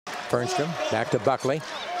Fernstrom back to Buckley.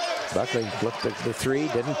 Buckley looked at the three,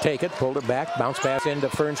 didn't take it, pulled it back, bounce pass into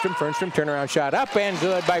Fernstrom. Fernstrom turnaround shot up and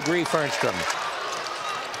good by Bree Fernstrom.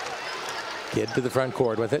 Kidd to the front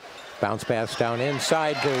court with it. Bounce pass down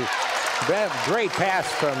inside to great pass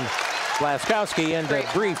from Blaskowski into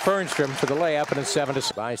Bree Fernstrom for the layup, and it's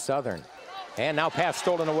 7-6 by Southern. And now pass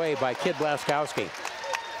stolen away by Kidd Blaskowski.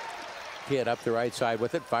 Kidd up the right side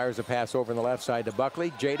with it, fires a pass over on the left side to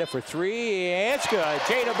Buckley. Jada for three, it's good.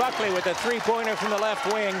 Jada Buckley with a three-pointer from the left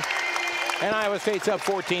wing, and Iowa State's up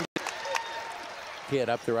 14. Kidd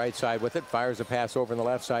up the right side with it, fires a pass over on the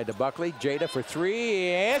left side to Buckley. Jada for three,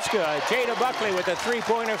 it's good. Jada Buckley with a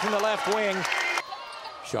three-pointer from the left wing.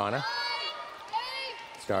 Shauna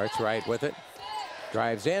starts right with it,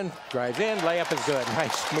 drives in, layup is good.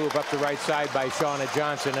 Nice move up the right side by Shauna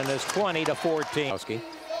Johnson, and it's 20-14.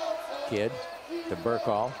 Kidd to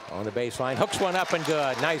Burkall on the baseline, hooks one up and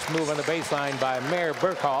good. Nice move on the baseline by Mayor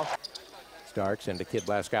Burkall. Starks into Kidd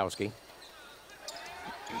Blaskowski.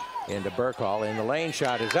 Into Burkall in the lane,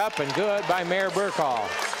 shot is up and good by Mayor Burkall.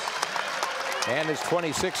 And it's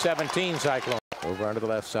 26-17 Cyclone. Over onto the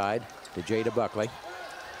left side to Jada Buckley.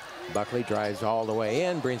 Buckley drives all the way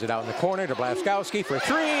in, brings it out in the corner to Blaskowski for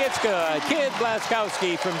three, it's good. Kidd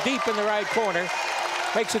Blaskowski from deep in the right corner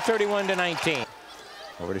makes it 31-19.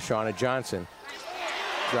 Over to Shauna Johnson.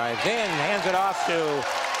 Drives in, hands it off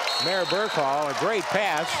to Mayor Burkall. A great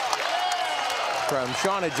pass from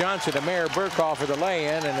Shauna Johnson to Mayor Burkall for the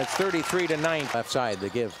lay-in, and it's 33-9. Left side they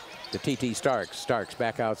give to TT Starks. Starks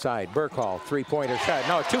back outside. Burkall, three-pointer shot.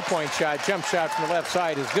 No, two-point shot. Jump shot from the left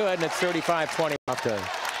side is good, and it's 35-20. Off to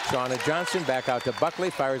Shauna Johnson, back out to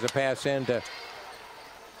Buckley. Fires a pass in to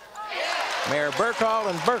Mayor Burkall,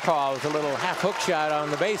 and Burkall with a little half-hook shot on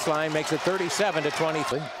the baseline makes it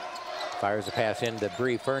 37-20. Fires a pass into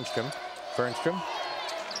Bree Fernstrom. Fernstrom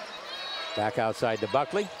back outside to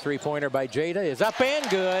Buckley. Three-pointer by Jada is up and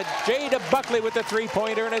good. Jada Buckley with the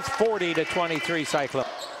three-pointer, and it's 40-23 Cyclone.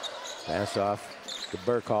 Pass off to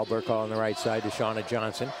Burkall. Burkall on the right side to Shauna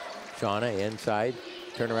Johnson. Shauna inside.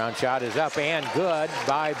 Turnaround shot is up and good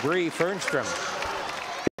by Bree Fernstrom.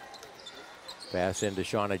 Pass into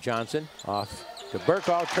Shauna Johnson. Off to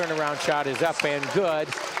Burkall. Turnaround shot is up and good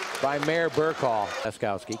by Mayor Burkall.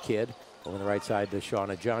 Blaskowski, Kidd over the right side to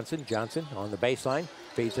Shauna Johnson. Johnson on the baseline.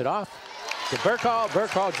 Feeds it off to Burkall.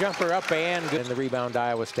 Burkall jumper up and good. In the rebound,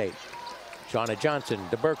 Iowa State. Shauna Johnson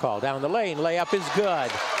to Burkall down the lane. Layup is good.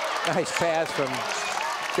 Nice pass from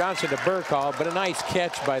Johnson to Burkall, but a nice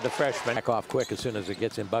catch by the freshman. Back off quick as soon as it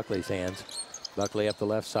gets in Buckley's hands. Buckley up the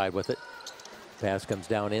left side with it. Pass comes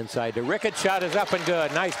down inside to Rickett. Shot is up and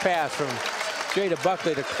good. Nice pass from Jada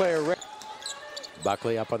Buckley to Claire Rickett.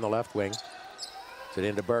 Buckley up on the left wing. It's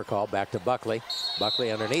into Burkall. Back to Buckley. Buckley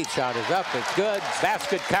underneath. Shot is up. It's good.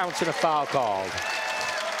 Basket counts and a foul called.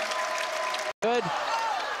 Good.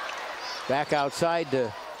 Back outside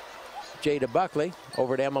to Jada Buckley.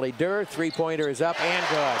 Over to Emily Durr. Three-pointer is up and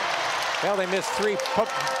good. Well, they missed three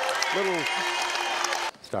little.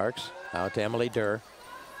 Starks out to Emily Durr.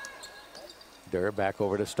 Durr back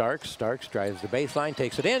over to Starks. Starks drives the baseline,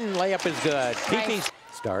 takes it in. Layup is good. Nice.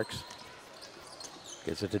 Starks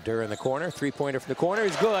gets it to Durr in the corner. Three-pointer from the corner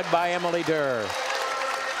is good by Emily Durr.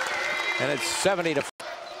 And it's 70-.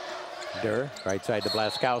 Durr, right side to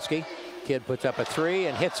Blaskowski. Kidd puts up a three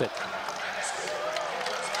and hits it.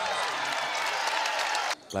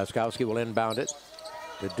 Blaskowski will inbound it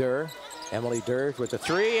to Durr. Emily Durr with the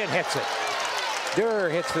three and hits it. Durr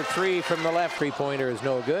hits the three from the left. Three-pointer is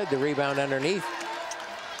no good. The rebound underneath.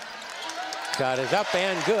 Shot is up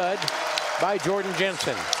and good by Jordan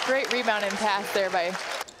Jensen. Great rebound and pass there by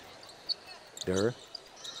Durr.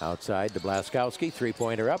 Outside to Blaskowski.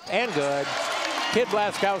 Three-pointer up and good. Kidd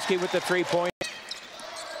Blaskowski with the three-point.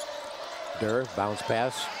 Durr bounce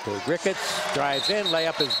pass to Ricketts. Drives in.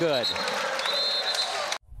 Layup is good.